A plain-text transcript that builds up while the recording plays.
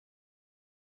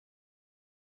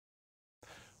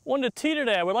On the tee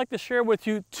today, I would like to share with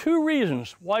you 2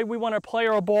 reasons why we want to play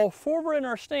our ball forward in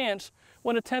our stance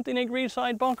when attempting a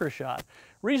greenside bunker shot.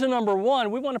 Reason number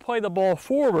 1, we want to play the ball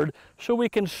forward so we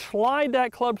can slide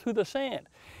that club through the sand.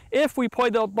 If we play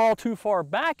the ball too far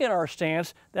back in our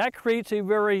stance, that creates a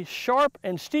very sharp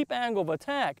and steep angle of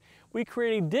attack. We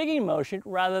create a digging motion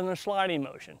rather than a sliding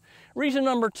motion. Reason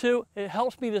number 2, it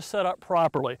helps me to set up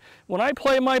properly. When I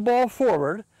play my ball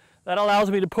forward, that allows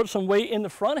me to put some weight in the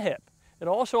front hip. It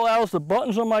also allows the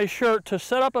buttons on my shirt to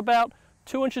set up about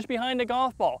 2 inches behind the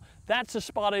golf ball. That's the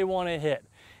spot I want to hit.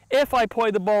 If I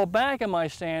play the ball back in my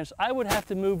stance, I would have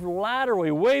to move laterally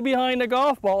way behind the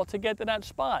golf ball to get to that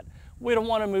spot. We don't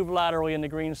want to move laterally in the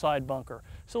greenside bunker.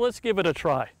 So let's give it a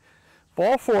try.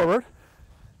 Ball forward,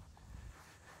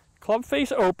 club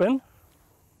face open,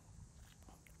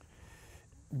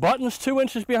 buttons 2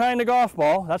 inches behind the golf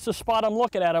ball. That's the spot I'm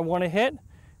looking at I want to hit.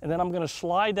 And then I'm going to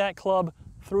slide that club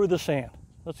through the sand.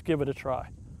 Let's give it a try.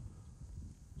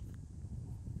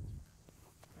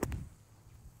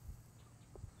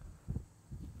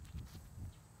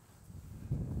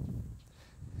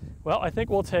 Well, I think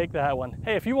we'll take that one.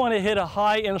 Hey, if you want to hit a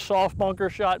high and soft bunker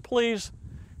shot, please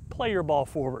play your ball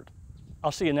forward.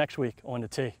 I'll see you next week on the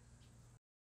tee.